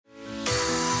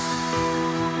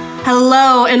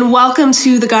Hello, and welcome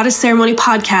to the Goddess Ceremony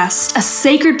Podcast, a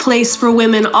sacred place for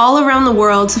women all around the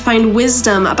world to find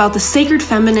wisdom about the sacred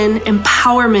feminine,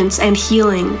 empowerment, and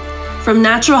healing. From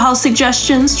natural health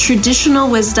suggestions, traditional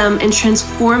wisdom, and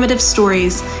transformative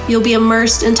stories, you'll be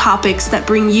immersed in topics that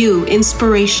bring you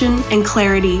inspiration and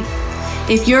clarity.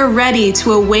 If you're ready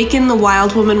to awaken the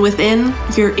wild woman within,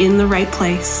 you're in the right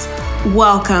place.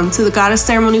 Welcome to the Goddess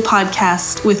Ceremony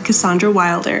Podcast with Cassandra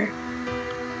Wilder.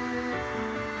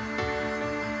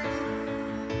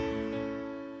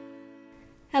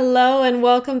 Hello and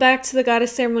welcome back to the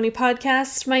Goddess Ceremony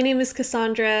Podcast. My name is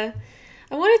Cassandra.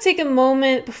 I want to take a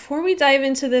moment before we dive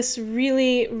into this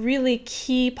really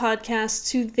key podcast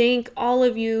to thank all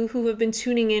of you who have been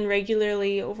tuning in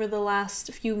regularly over the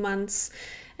last few months.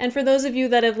 And for those of you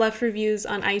that have left reviews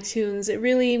on iTunes, it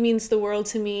really means the world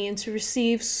to me, and to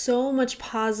receive so much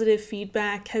positive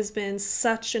feedback has been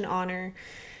such an honor.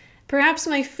 Perhaps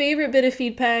my favorite bit of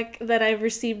feedback that I've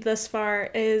received thus far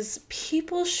is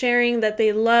people sharing that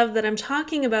they love that I'm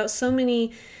talking about so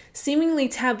many seemingly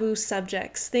taboo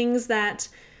subjects, things that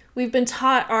we've been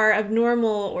taught are abnormal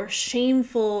or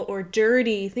shameful or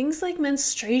dirty, things like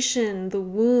menstruation, the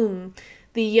womb,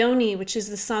 the yoni, which is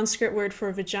the Sanskrit word for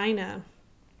vagina.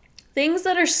 Things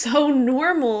that are so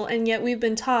normal, and yet we've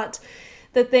been taught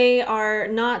that they are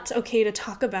not okay to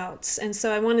talk about. And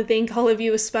so I want to thank all of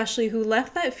you, especially who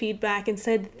left that feedback and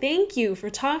said thank you for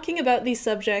talking about these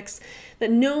subjects that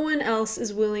no one else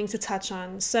is willing to touch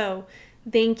on. So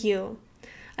thank you.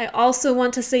 I also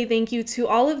want to say thank you to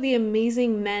all of the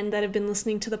amazing men that have been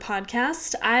listening to the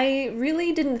podcast. I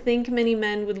really didn't think many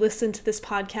men would listen to this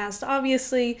podcast.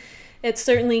 Obviously, it's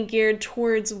certainly geared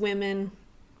towards women.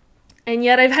 And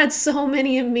yet I've had so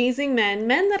many amazing men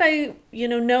that I,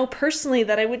 know personally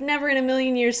that I would never in a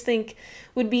million years think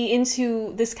would be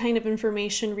into this kind of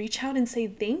information, reach out and say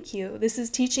thank you. This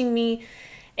is teaching me,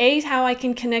 how I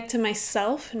can connect to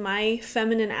myself and my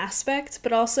feminine aspect,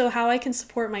 but also how I can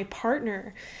support my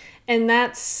partner. And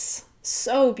that's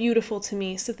so beautiful to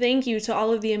me. So thank you to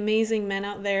all of the amazing men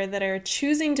out there that are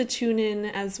choosing to tune in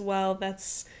as well.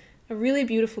 That's a really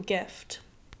beautiful gift.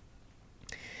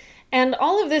 And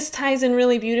all of this ties in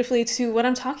really beautifully to what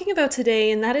I'm talking about today,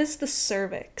 and that is the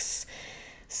cervix.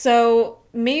 So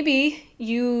maybe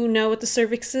you know what the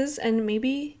cervix is, and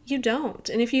maybe you don't.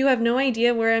 And if you have no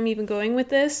idea where I'm even going with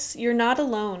this, you're not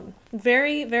alone.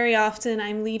 Very often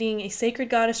I'm leading a sacred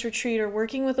goddess retreat or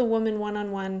working with a woman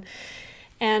one-on-one,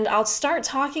 and I'll start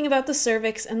talking about the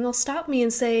cervix, and they'll stop me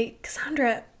and say,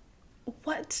 Cassandra,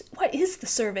 what is the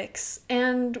cervix,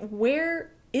 and where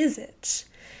is it?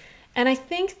 And I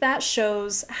think that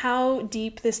shows how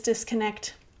deep this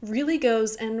disconnect really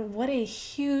goes and what a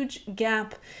huge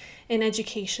gap in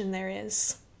education there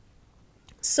is.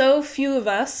 So few of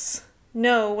us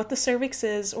know what the cervix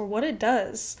is or what it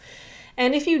does.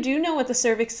 And if you do know what the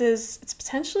cervix is, it's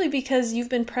potentially because you've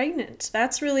been pregnant.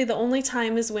 That's really the only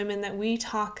time as women that we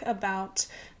talk about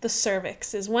the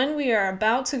cervix, is when we are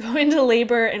about to go into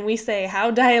labor and we say,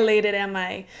 how dilated am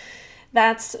I?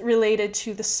 That's related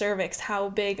to the cervix, how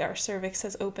big our cervix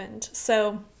has opened.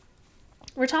 So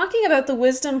we're talking about the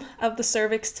wisdom of the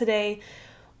cervix today,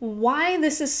 why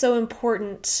this is so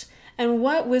important, and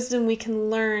what wisdom we can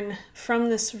learn from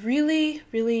this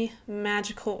really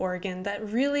magical organ that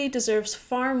really deserves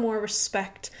far more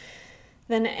respect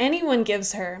than anyone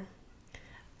gives her.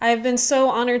 I've been so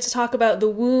honored to talk about the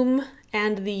womb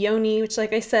and the yoni, which,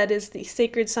 like I said, is the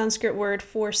sacred Sanskrit word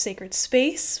for sacred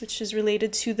space, which is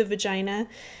related to the vagina.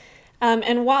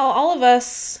 And while all of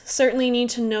us certainly need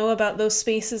to know about those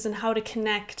spaces and how to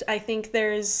connect, I think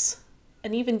there's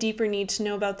an even deeper need to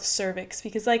know about the cervix,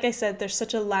 because like I said, there's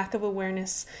such a lack of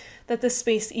awareness that this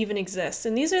space even exists.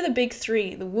 And these are the big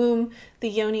three: the womb, the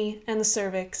yoni, and the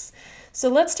cervix. So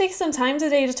let's take some time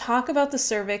today to talk about the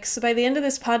cervix. So by the end of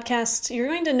this podcast, you're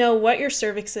going to know what your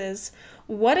cervix is,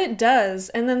 what it does,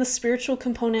 and then the spiritual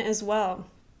component as well.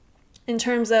 In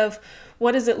terms of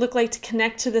what does it look like to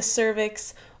connect to the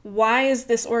cervix? Why is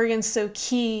this organ so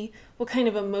key? What kind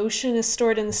of emotion is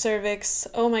stored in the cervix?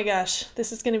 Oh my gosh,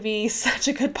 this is going to be such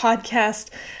a good podcast.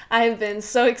 I've been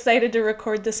so excited to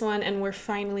record this one, and we're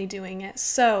finally doing it.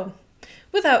 So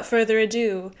without further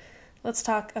ado, let's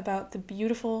talk about the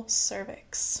beautiful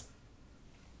cervix.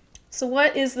 So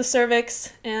what is the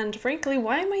cervix? And frankly,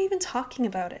 why am I even talking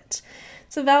about it?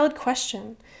 It's a valid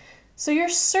question. So your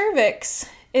cervix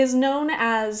is known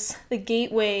as the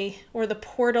gateway or the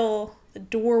portal, the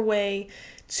doorway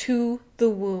to the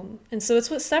womb. And so it's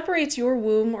what separates your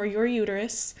womb or your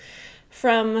uterus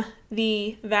from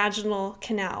the vaginal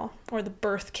canal or the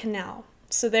birth canal.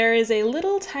 So there is a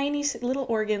little tiny little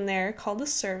organ there called the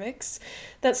cervix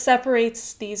that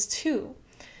separates these two.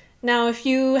 Now, if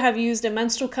you have used a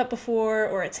menstrual cup before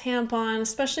or a tampon,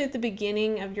 especially at the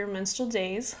beginning of your menstrual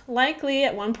days, likely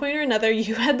at one point or another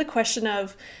you had the question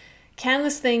of, can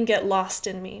this thing get lost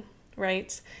in me,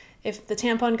 right? If the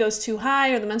tampon goes too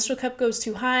high or the menstrual cup goes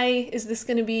too high, is this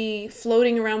going to be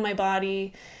floating around my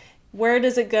body? Where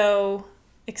does it go,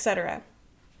 etc.?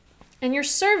 And your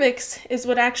cervix is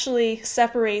what actually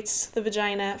separates the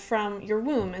vagina from your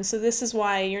womb. And so this is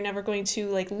why you're never going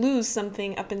to lose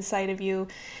something up inside of you.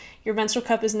 Your menstrual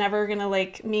cup is never going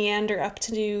to meander up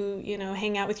to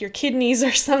hang out with your kidneys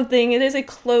or something. It is a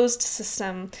closed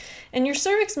system. And your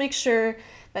cervix makes sure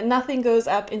that nothing goes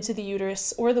up into the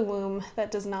uterus or the womb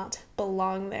that does not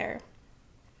belong there.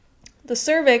 The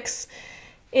cervix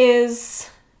is,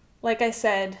 like I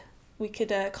said, we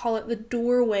could call it the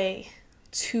doorway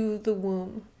to the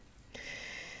womb.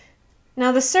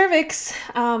 Now, the cervix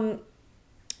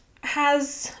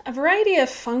has a variety of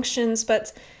functions,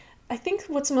 but I think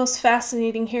what's most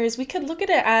fascinating here is we could look at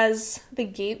it as the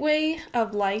gateway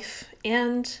of life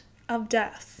and of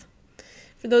death.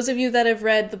 For those of you that have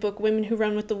read the book Women Who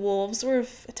Run with the Wolves or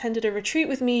have attended a retreat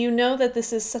with me, you know that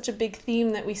this is such a big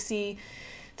theme that we see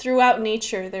throughout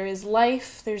nature. There is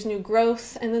life, there's new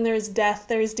growth, and then there's death,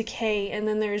 there's decay, and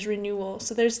then there's renewal.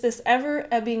 So there's this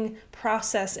ever-ebbing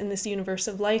process in this universe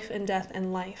of life and death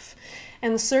and life.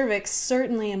 And the cervix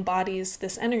certainly embodies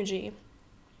this energy.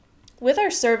 With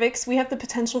our cervix, we have the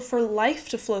potential for life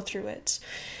to flow through it.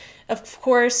 Of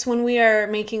course, when we are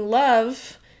making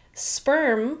love,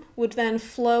 sperm would then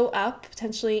flow up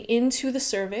potentially into the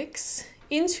cervix,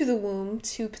 into the womb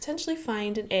to potentially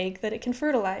find an egg that it can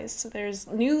fertilize. So there's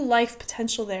new life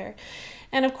potential there.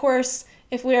 And of course,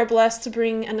 if we are blessed to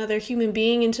bring another human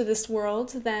being into this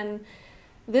world, then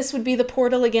this would be the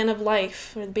portal again of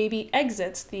life. Where the baby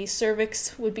exits, the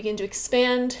cervix would begin to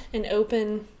expand and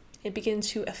open, it begin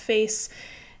to efface,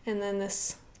 and then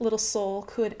this little soul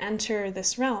could enter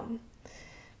this realm.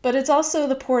 But it's also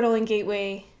the portal and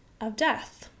gateway of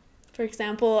death. For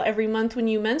example, every month when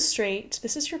you menstruate,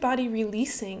 this is your body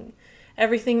releasing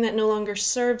everything that no longer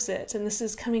serves it. And this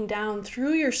is coming down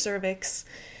through your cervix,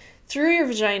 through your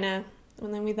vagina,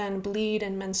 and then we then bleed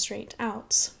and menstruate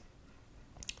out.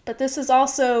 But this is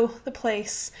also the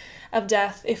place of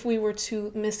death if we were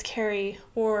to miscarry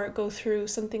or go through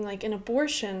something like an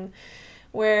abortion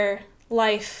where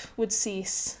life would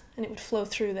cease and it would flow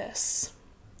through this.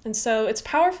 And so it's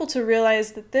powerful to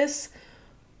realize that this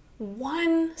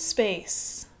one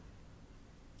space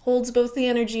holds both the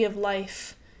energy of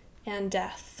life and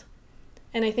death.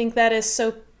 And I think that is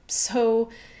so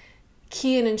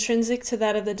key and intrinsic to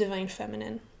that of the divine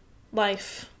feminine.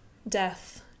 Life,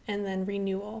 death, and then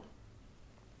renewal.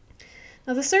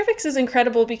 Now the cervix is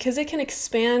incredible because it can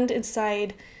expand in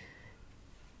size,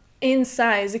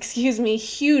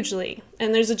 hugely.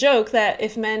 And there's a joke that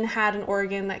if men had an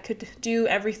organ that could do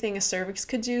everything a cervix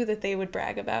could do, that they would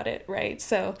brag about it, right?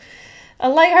 So a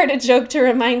lighthearted joke to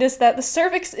remind us that the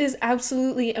cervix is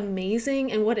absolutely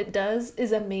amazing and what it does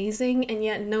is amazing, and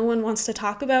yet no one wants to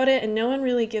talk about it and no one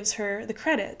really gives her the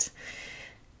credit.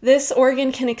 This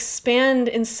organ can expand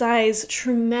in size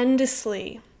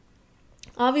tremendously.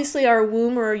 Obviously, our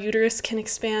womb or our uterus can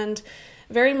expand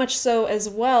very much so as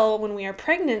well when we are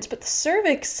pregnant, but the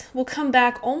cervix will come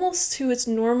back almost to its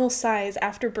normal size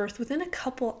after birth within a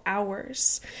couple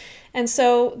hours. And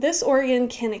so this organ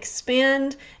can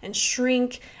expand and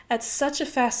shrink at such a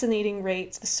fascinating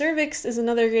rate. The cervix is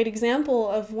another great example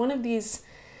of one of these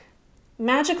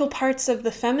magical parts of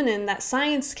the feminine that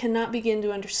science cannot begin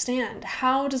to understand.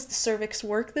 How does the cervix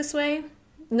work this way?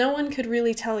 No one could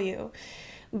really tell you.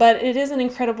 But it is an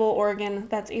incredible organ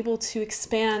that's able to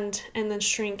expand and then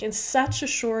shrink in such a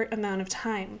short amount of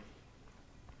time.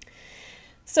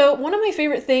 So one of my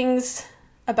favorite things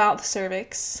about the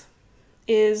cervix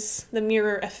is the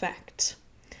mirror effect.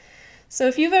 So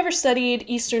if you've ever studied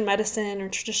Eastern medicine or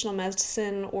traditional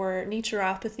medicine or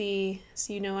naturopathy,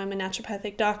 so you know I'm a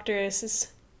naturopathic doctor,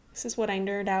 this is what I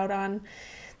nerd out on.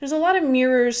 There's a lot of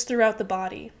mirrors throughout the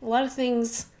body. A lot of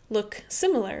things look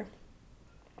similar.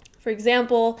 For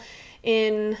example,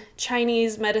 in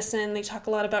Chinese medicine, they talk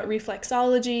a lot about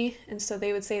reflexology, and so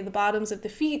they would say the bottoms of the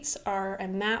feet are a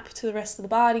map to the rest of the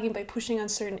body. By pushing on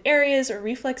certain areas or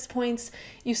reflex points,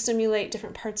 you stimulate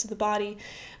different parts of the body.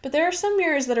 But there are some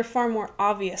mirrors that are far more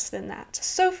obvious than that.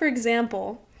 So for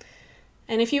example,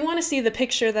 and if you want to see the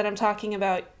picture that I'm talking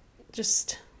about,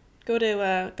 just go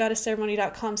to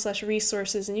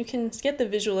goddessceremony.com/resources and you can get the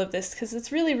visual of this because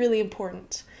it's really, really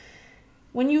important.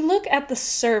 When you look at the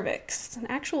cervix, an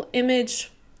actual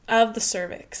image of the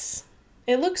cervix,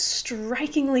 it looks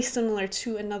strikingly similar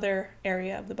to another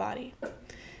area of the body.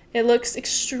 It looks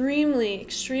extremely,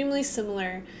 extremely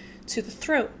similar to the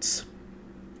throat.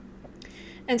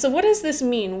 And so what does this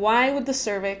mean? Why would the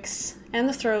cervix and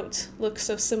the throat look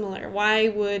so similar? Why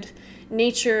would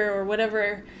nature or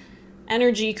whatever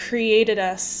energy created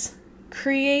us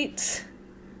create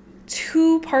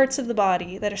two parts of the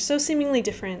body that are so seemingly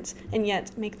different and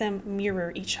yet make them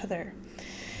mirror each other?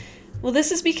 Well,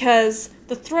 this is because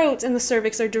the throat and the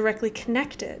cervix are directly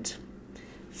connected.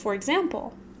 For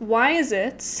example, why is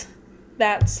it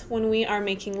that when we are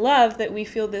making love that we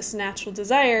feel this natural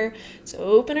desire to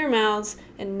open our mouths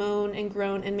and moan and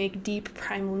groan and make deep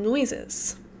primal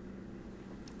noises?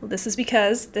 Well, this is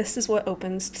because this is what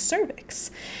opens the cervix.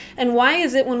 And why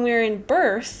is it when we're in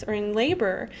birth or in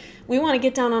labor, we want to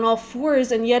get down on all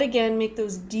fours and yet again make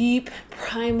those deep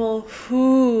primal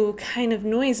whoo kind of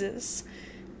noises?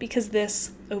 Because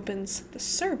this opens the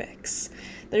cervix.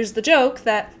 There's the joke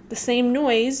that the same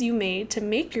noise you made to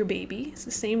make your baby is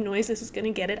the same noise this is going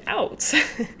to get it out.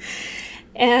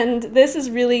 And this is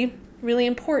really, really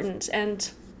important. And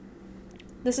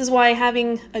this is why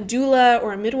having a doula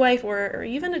or a midwife or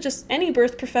even just any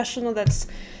birth professional that's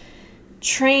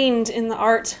trained in the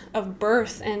art of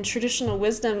birth and traditional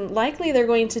wisdom, likely they're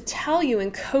going to tell you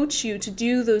and coach you to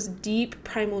do those deep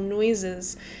primal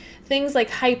noises. Things like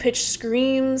high-pitched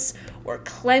screams or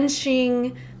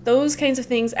clenching, those kinds of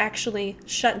things actually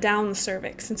shut down the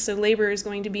cervix, and so labor is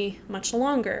going to be much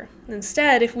longer.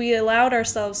 Instead, if we allowed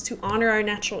ourselves to honor our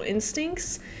natural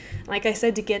instincts, like I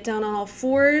said, to get down on all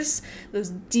fours, those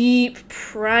deep,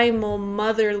 primal,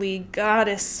 motherly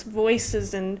goddess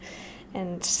voices and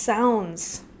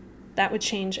sounds, that would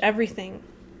change everything.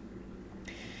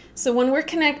 So when we're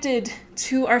connected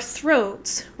to our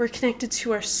throat, we're connected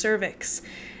to our cervix.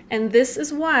 And this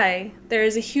is why there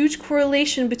is a huge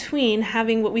correlation between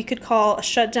having what we could call a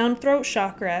shut down throat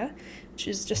chakra, which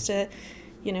is just a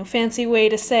fancy way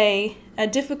to say a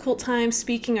difficult time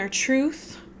speaking our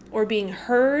truth or being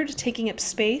heard, taking up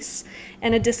space,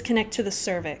 and a disconnect to the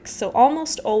cervix. So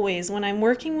almost always when I'm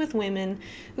working with women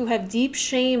who have deep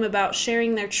shame about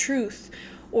sharing their truth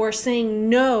or saying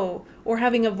no or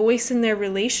having a voice in their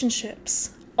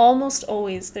relationships, almost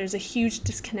always there's a huge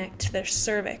disconnect to their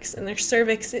cervix, and their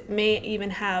cervix, it may even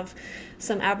have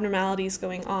some abnormalities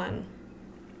going on.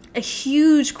 A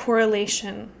huge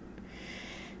correlation.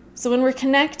 So when we're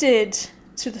connected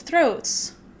to the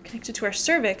throats, connected to our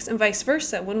cervix, and vice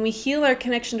versa, when we heal our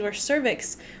connection to our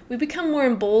cervix, we become more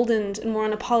emboldened and more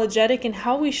unapologetic in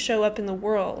how we show up in the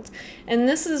world. And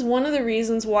this is one of the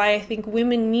reasons why I think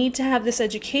women need to have this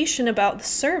education about the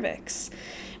cervix,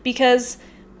 because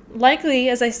likely,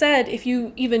 as I said, if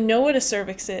you even know what a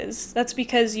cervix is, that's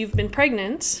because you've been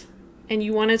pregnant and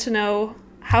you wanted to know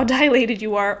how dilated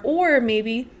you are, or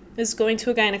maybe is going to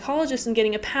a gynecologist and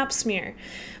getting a pap smear.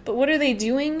 But what are they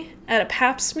doing at a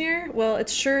pap smear? Well, it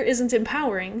sure isn't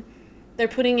empowering. They're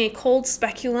putting a cold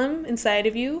speculum inside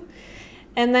of you.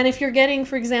 And then if you're getting,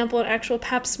 for example, an actual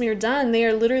pap smear done, they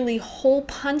are literally hole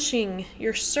punching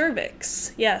your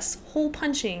cervix. Yes, hole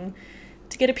punching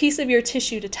to get a piece of your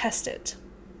tissue to test it.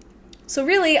 So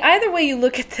really, either way you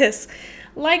look at this,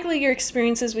 likely your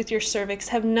experiences with your cervix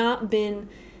have not been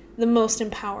the most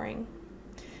empowering.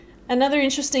 Another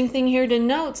interesting thing here to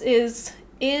note is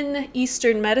in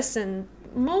Eastern medicine,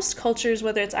 most cultures,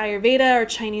 whether it's Ayurveda or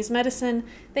Chinese medicine,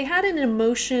 they had an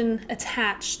emotion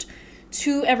attached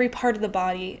to every part of the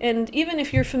body. And even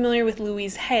if you're familiar with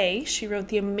Louise Hay, she wrote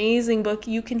the amazing book,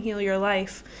 You Can Heal Your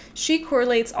Life. She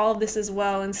correlates all of this as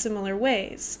well in similar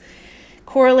ways,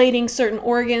 correlating certain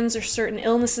organs or certain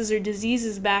illnesses or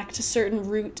diseases back to certain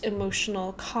root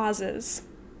emotional causes.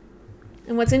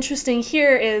 And what's interesting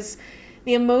here is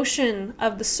the emotion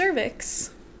of the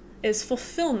cervix is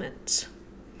fulfillment.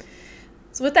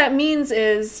 So what that means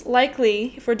is,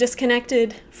 likely, if we're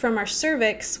disconnected from our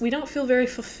cervix, we don't feel very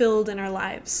fulfilled in our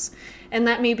lives. And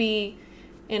that may be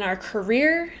in our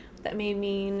career, that may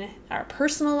mean our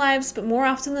personal lives, but more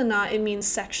often than not, it means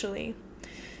sexually.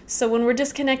 So when we're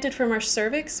disconnected from our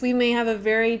cervix, we may have a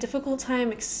very difficult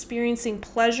time experiencing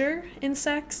pleasure in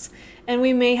sex, and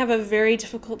we may have a very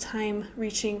difficult time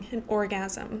reaching an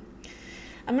orgasm.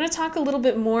 I'm going to talk a little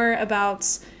bit more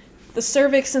about the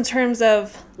cervix in terms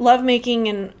of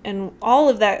lovemaking and all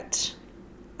of that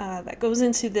that goes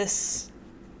into this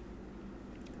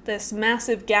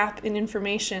massive gap in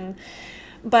information.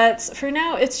 But for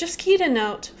now, it's just key to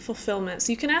note fulfillment.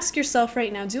 So you can ask yourself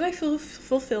right now, do I feel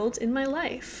fulfilled in my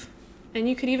life? And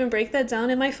you could even break that down.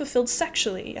 Am I fulfilled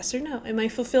sexually? Yes or no? Am I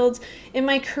fulfilled in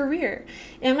my career?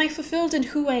 Am I fulfilled in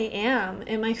who I am?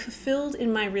 Am I fulfilled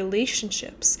in my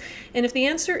relationships? And if the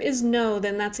answer is no,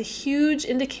 then that's a huge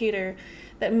indicator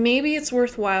that maybe it's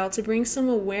worthwhile to bring some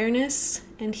awareness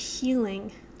and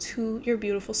healing to your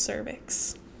beautiful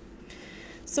cervix.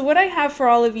 So what I have for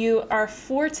all of you are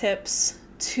 4 tips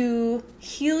to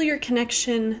heal your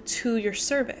connection to your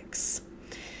cervix.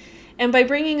 And by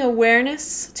bringing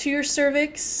awareness to your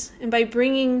cervix, and by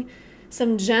bringing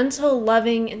some gentle,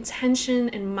 loving intention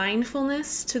and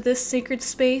mindfulness to this sacred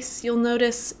space, you'll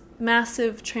notice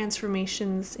massive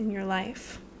transformations in your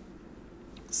life.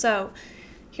 So,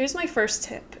 here's my first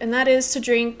tip, and that is to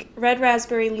drink red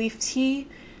raspberry leaf tea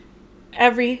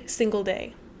every single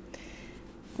day.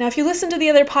 Now, if you listen to the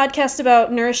other podcast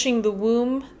about nourishing the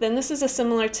womb, then this is a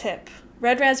similar tip.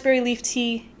 Red raspberry leaf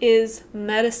tea is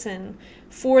medicine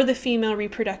for the female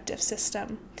reproductive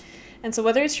system. And so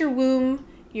whether it's your womb,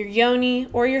 your yoni,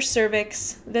 or your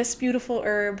cervix, this beautiful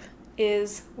herb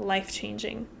is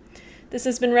life-changing. This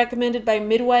has been recommended by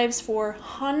midwives for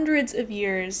hundreds of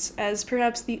years as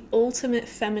perhaps the ultimate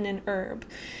feminine herb.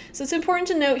 So it's important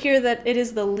to note here that it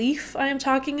is the leaf I am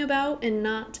talking about and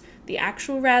not the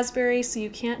actual raspberry, so you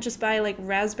can't just buy like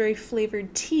raspberry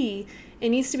flavored tea. It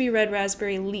needs to be red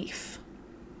raspberry leaf.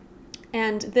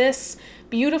 And this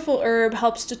beautiful herb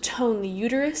helps to tone the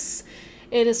uterus.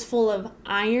 It is full of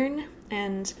iron,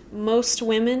 and most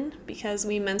women, because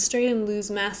we menstruate and lose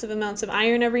massive amounts of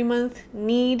iron every month,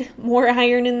 need more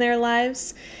iron in their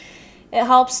lives. It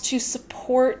helps to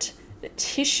support the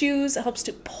tissues. It helps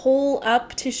to pull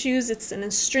up tissues. It's an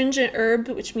astringent herb,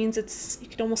 which means it's, you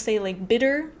could almost say like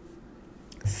bitter.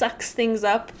 Sucks things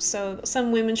up. So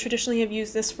some women traditionally have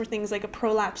used this for things like a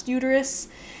prolapsed uterus.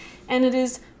 And it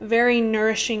is very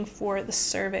nourishing for the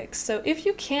cervix. So if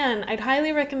you can, I'd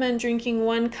highly recommend drinking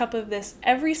 1 cup of this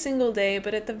every single day,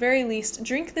 but at the very least,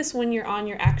 drink this when you're on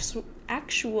your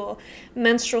actual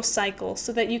menstrual cycle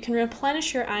so that you can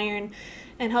replenish your iron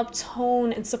and help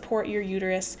tone and support your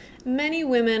uterus. Many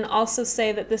women also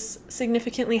say that this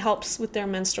significantly helps with their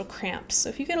menstrual cramps. So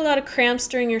if you get a lot of cramps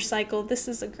during your cycle, this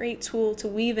is a great tool to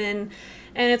weave in.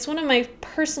 And it's one of my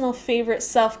personal favorite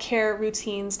self-care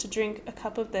routines to drink a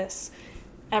cup of this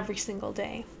every single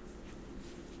day.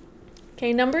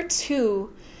 Okay, number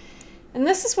 2. And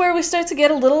this is where we start to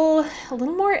get a little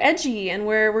more edgy and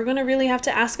where we're going to really have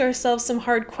to ask ourselves some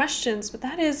hard questions, but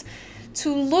that is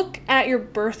to look at your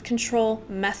birth control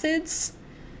methods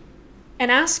and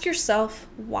ask yourself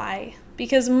why.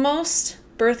 Because most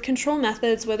birth control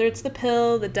methods, whether it's the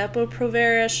pill, the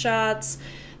Depo-Provera shots,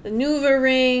 the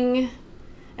NuvaRing,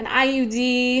 an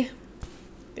IUD,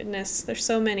 goodness, there's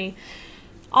so many.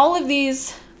 All of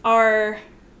these are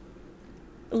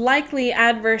likely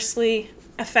adversely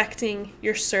affecting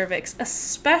your cervix,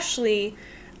 especially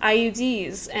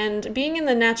IUDs. And being in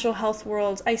the natural health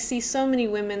world, I see so many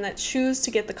women that choose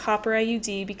to get the copper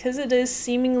IUD because it is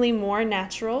seemingly more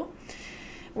natural.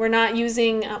 We're not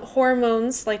using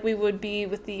hormones like we would be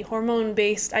with the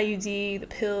hormone-based IUD, the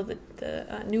pill, the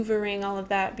NuvaRing, all of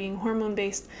that being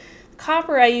hormone-based.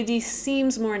 Copper IUD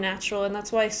seems more natural, and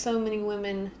that's why so many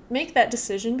women make that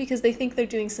decision, because they think they're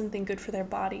doing something good for their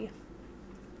body.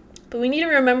 But we need to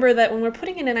remember that when we're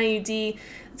putting in an IUD,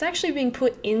 it's actually being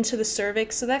put into the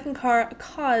cervix, so that can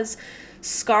cause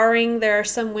scarring. There are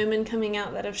some women coming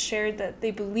out that have shared that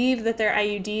they believe that their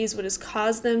IUDs would have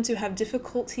caused them to have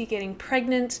difficulty getting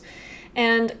pregnant.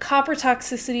 And copper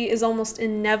toxicity is almost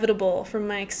inevitable from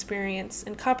my experience.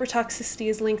 And copper toxicity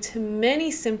is linked to many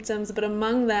symptoms, but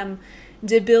among them,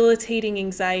 debilitating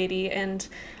anxiety. And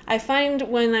I find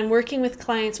when I'm working with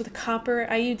clients with a copper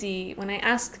IUD, when I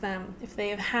ask them if they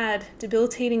have had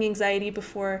debilitating anxiety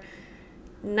before,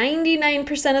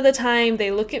 99% of the time they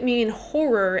look at me in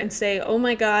horror and say, "Oh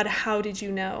my God, how did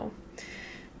you know?"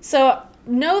 So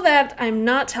know that I'm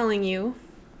not telling you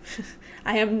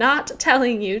I am not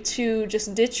telling you to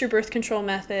just ditch your birth control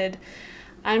method.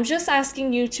 I'm just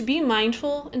asking you to be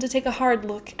mindful and to take a hard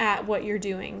look at what you're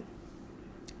doing.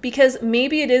 Because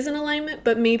maybe it is in alignment,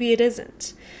 but maybe it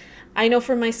isn't. I know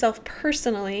for myself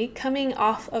personally, coming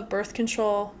off of birth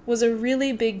control was a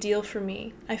really big deal for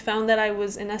me. I found that I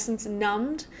was, in essence,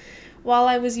 numbed while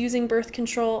I was using birth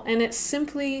control, and it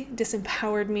simply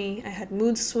disempowered me. I had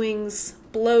mood swings,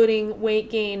 bloating, weight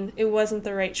gain. It wasn't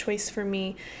the right choice for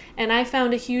me. And I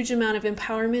found a huge amount of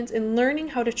empowerment in learning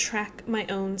how to track my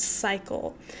own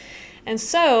cycle. And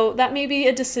so that may be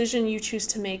a decision you choose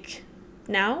to make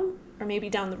now, or maybe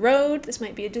down the road. This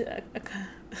might be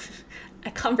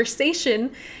a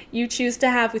conversation you choose to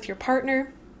have with your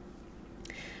partner.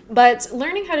 But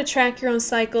learning how to track your own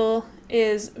cycle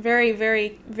is very,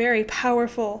 very, very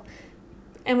powerful.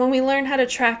 And when we learn how to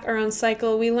track our own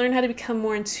cycle, we learn how to become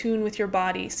more in tune with your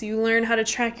body. So you learn how to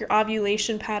track your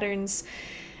ovulation patterns,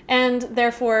 and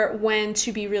therefore when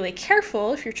to be really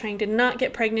careful if you're trying to not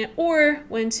get pregnant, or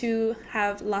when to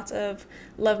have lots of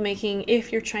lovemaking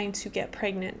if you're trying to get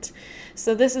pregnant.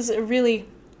 So this is a really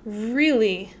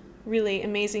really, really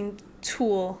amazing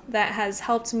tool that has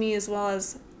helped me as well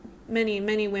as many,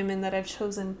 many women that I've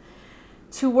chosen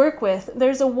to work with.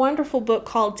 There's a wonderful book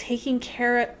called Taking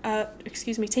Charge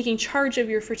of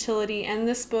Your Fertility, and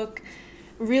this book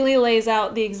really lays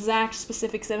out the exact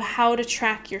specifics of how to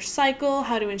track your cycle,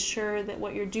 how to ensure that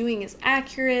what you're doing is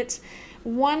accurate.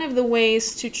 One of the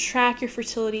ways to track your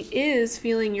fertility is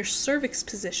feeling your cervix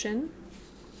position,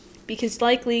 because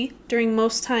likely during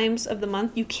most times of the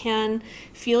month you can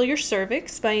feel your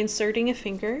cervix by inserting a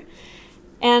finger.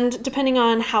 And depending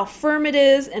on how firm it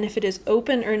is and if it is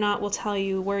open or not will tell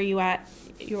you where you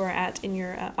are at in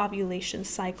your ovulation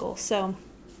cycle. So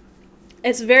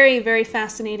it's very, very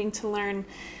fascinating to learn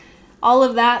all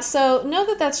of that. So know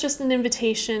that that's just an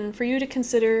invitation for you to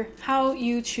consider how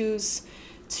you choose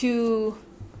to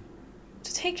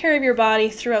take care of your body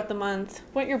throughout the month,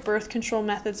 what your birth control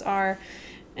methods are,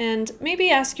 and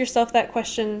maybe ask yourself that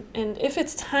question. And if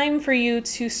it's time for you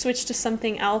to switch to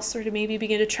something else or to maybe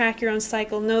begin to track your own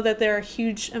cycle, know that there are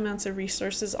huge amounts of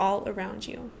resources all around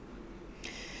you.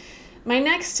 My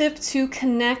next tip to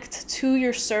connect to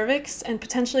your cervix and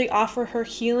potentially offer her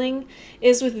healing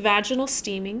is with vaginal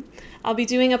steaming. I'll be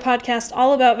doing a podcast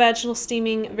all about vaginal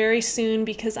steaming very soon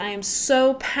because I am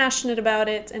so passionate about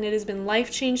it and it has been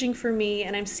life-changing for me,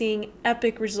 and I'm seeing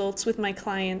epic results with my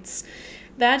clients.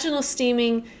 Vaginal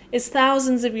steaming is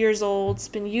thousands of years old. It's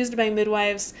been used by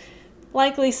midwives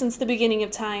likely since the beginning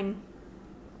of time.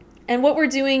 And what we're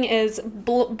doing is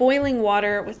boiling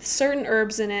water with certain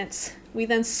herbs in it. We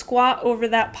then squat over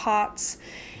that pot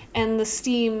and the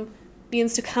steam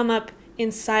begins to come up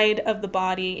inside of the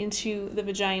body into the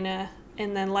vagina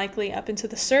and then likely up into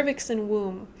the cervix and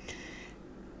womb.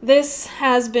 This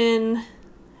has been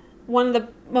one of the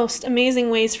most amazing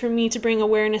ways for me to bring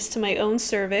awareness to my own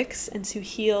cervix and to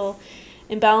heal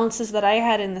imbalances that I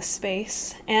had in this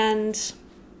space. And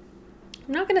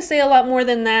I'm not going to say a lot more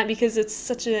than that because it's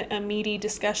such a meaty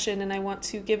discussion and I want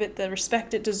to give it the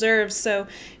respect it deserves. So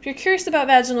if you're curious about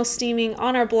vaginal steaming,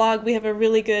 on our blog we have a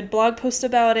really good blog post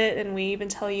about it, and we even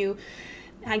tell you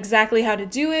exactly how to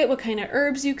do it, what kind of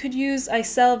herbs you could use. I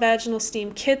sell vaginal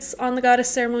steam kits on the Goddess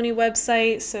Ceremony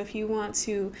website, so if you want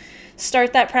to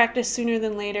start that practice sooner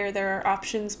than later, there are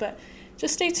options, but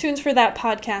just stay tuned for that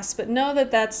podcast. But know that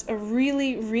that's a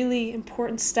really, really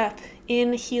important step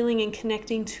in healing and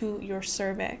connecting to your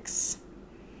cervix.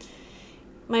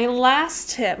 My last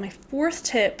tip, my fourth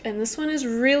tip, and this one is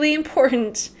really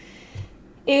important,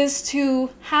 is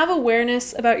to have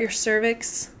awareness about your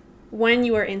cervix when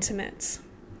you are intimate.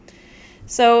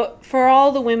 So for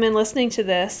all the women listening to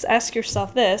this, ask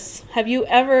yourself this: have you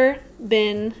ever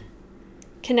been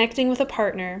connecting with a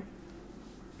partner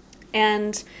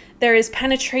and there is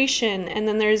penetration and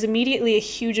then there's immediately a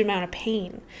huge amount of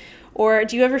pain? Or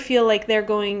do you ever feel like they're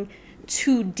going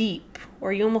too deep,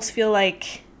 or you almost feel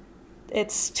like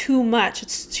it's too much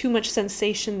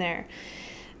sensation there?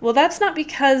 Well, that's not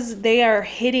because they are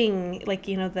hitting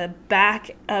the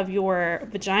back of your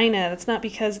vagina. That's not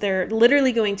because they're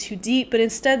literally going too deep, but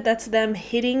instead that's them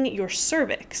hitting your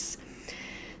cervix.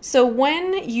 So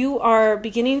when you are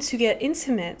beginning to get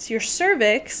intimate, your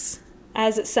cervix,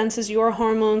 as it senses your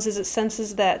hormones, as it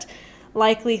senses that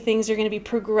likely things are going to be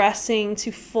progressing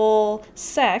to full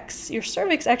sex, your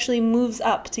cervix actually moves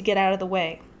up to get out of the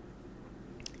way.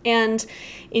 And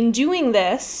in doing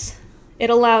this, it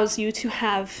allows you to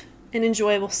have an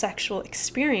enjoyable sexual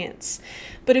experience.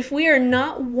 But if we are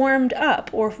not warmed up,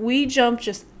 or if we jump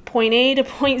just point A to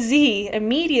point Z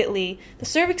immediately, the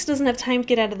cervix doesn't have time to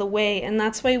get out of the way, and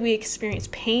that's why we experience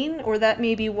pain, or that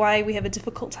may be why we have a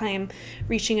difficult time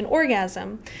reaching an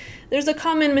orgasm. There's a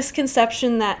common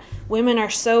misconception that women are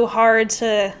so hard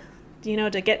to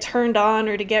get turned on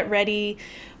or to get ready,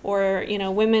 or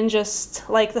women just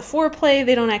like the foreplay,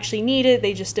 they don't actually need it,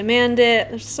 they just demand it.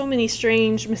 There's so many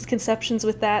strange misconceptions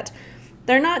with that.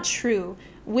 They're not true.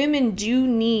 Women do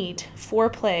need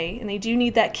foreplay, and they do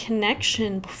need that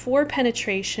connection before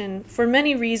penetration for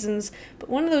many reasons, but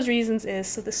one of those reasons is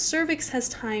so the cervix has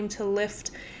time to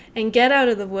lift and get out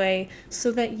of the way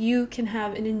so that you can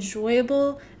have an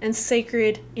enjoyable and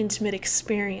sacred, intimate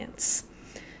experience.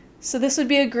 So this would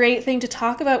be a great thing to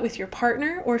talk about with your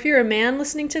partner, or if you're a man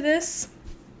listening to this,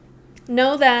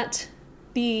 know that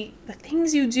the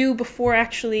things you do before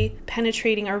actually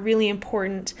penetrating are really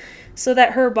important so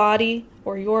that her body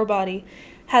or your body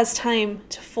has time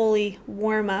to fully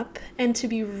warm up and to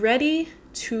be ready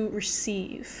to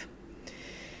receive.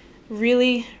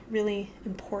 Really, really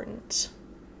important.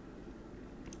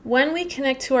 When we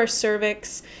connect to our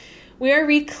cervix, we are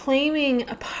reclaiming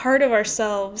a part of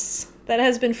ourselves that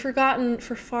has been forgotten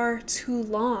for far too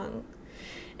long.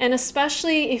 And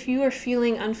especially if you are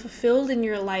feeling unfulfilled in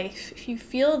your life, if you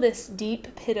feel this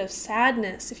deep pit of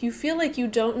sadness, if you feel like you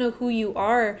don't know who you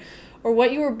are or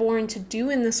what you were born to do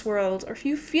in this world, or if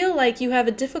you feel like you have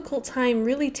a difficult time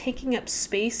really taking up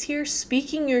space here,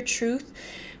 speaking your truth,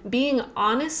 being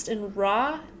honest and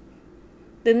raw,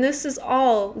 then this is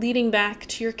all leading back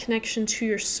to your connection to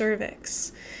your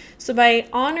cervix. So by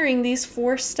honoring these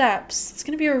 4 steps, it's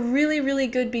going to be a really, really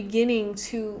good beginning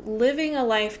to living a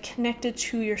life connected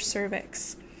to your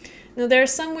cervix. Now, there are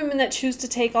some women that choose to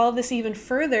take all of this even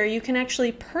further. You can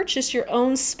actually purchase your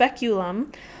own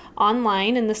speculum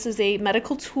online, and this is a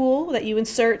medical tool that you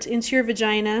insert into your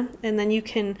vagina, and then you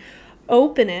can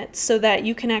open it so that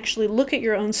you can actually look at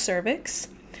your own cervix.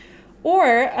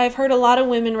 Or I've heard a lot of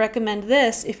women recommend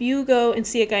this. If you go and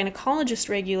see a gynecologist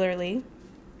regularly,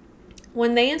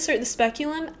 when they insert the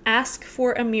speculum, ask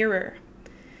for a mirror.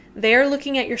 They're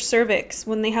looking at your cervix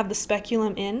when they have the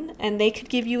speculum in, and they could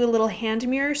give you a little hand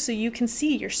mirror so you can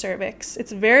see your cervix.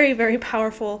 It's very, very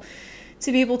powerful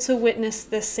to be able to witness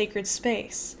this sacred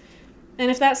space.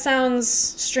 And if that sounds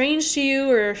strange to you,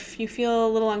 or if you feel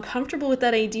a little uncomfortable with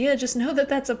that idea, just know that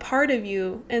that's a part of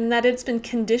you, and that it's been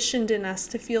conditioned in us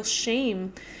to feel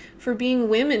shame for being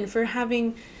women, for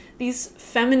having these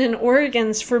feminine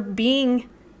organs, for being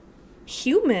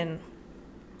human.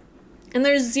 And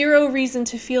there's zero reason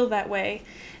to feel that way.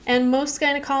 And most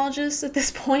gynecologists at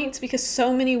this point, because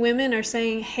so many women are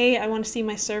saying, hey, I want to see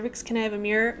my cervix, can I have a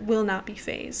mirror, will not be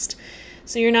fazed.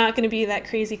 So you're not going to be that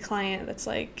crazy client that's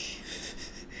like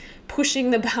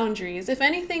pushing the boundaries. If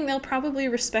anything, they'll probably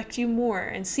respect you more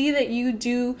and see that you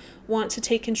do want to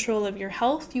take control of your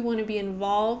health. You want to be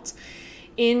involved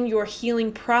in your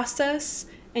healing process,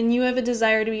 and you have a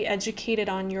desire to be educated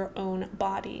on your own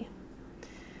body.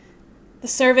 The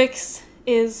cervix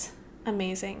is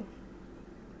amazing.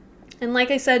 And like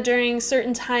I said, during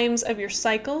certain times of your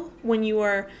cycle, when you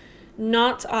are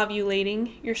not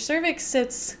ovulating, your cervix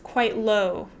sits quite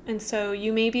low. And so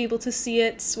you may be able to see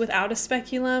it without a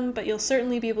speculum, but you'll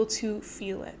certainly be able to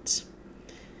feel it.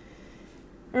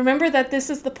 Remember that this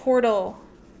is the portal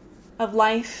of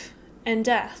life and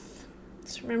death.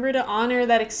 So remember to honor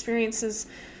that experiences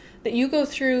that you go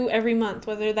through every month,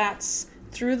 whether that's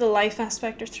through the life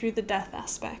aspect or through the death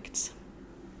aspect.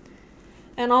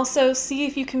 And also see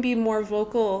if you can be more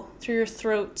vocal through your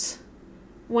throat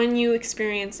when you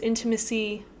experience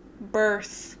intimacy,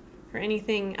 birth, or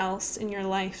anything else in your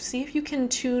life. See if you can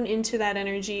tune into that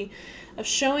energy of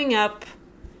showing up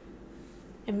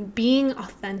and being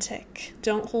authentic.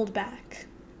 Don't hold back.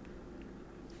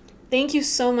 Thank you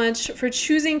so much for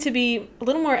choosing to be a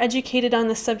little more educated on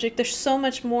this subject. There's so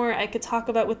much more I could talk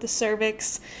about with the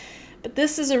cervix. But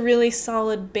this is a really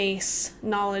solid base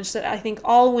knowledge that I think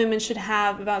all women should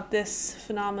have about this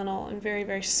phenomenal and very,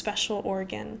 very special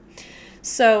organ.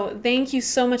 So thank you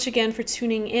so much again for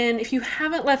tuning in. If you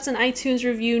haven't left an iTunes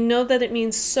review, know that it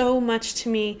means so much to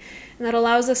me, and that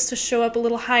allows us to show up a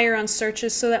little higher on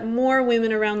searches so that more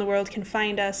women around the world can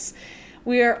find us.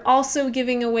 We are also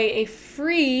giving away a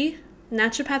free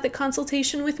naturopathic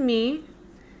consultation with me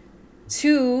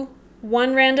to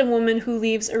one random woman who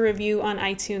leaves a review on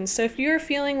iTunes. So if you're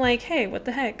feeling like, hey, what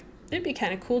the heck, it'd be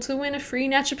kind of cool to win a free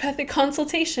naturopathic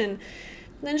consultation,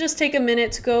 then just take a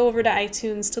minute to go over to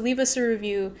iTunes to leave us a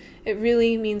review. It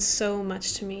really means so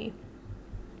much to me.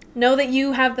 Know that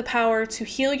you have the power to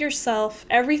heal yourself.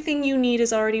 Everything you need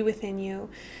is already within you.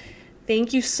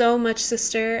 Thank you so much,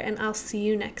 sister, and I'll see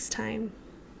you next time.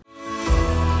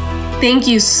 Thank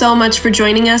you so much for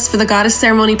joining us for the Goddess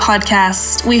Ceremony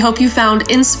podcast. We hope you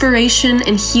found inspiration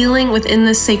and healing within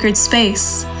this sacred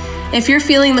space. If you're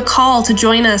feeling the call to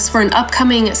join us for an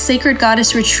upcoming Sacred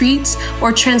Goddess retreat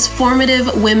or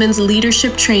transformative women's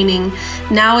leadership training,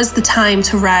 now is the time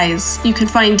to rise. You can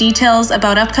find details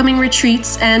about upcoming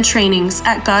retreats and trainings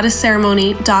at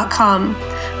goddessceremony.com.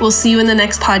 We'll see you in the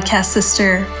next podcast,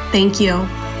 sister. Thank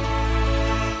you.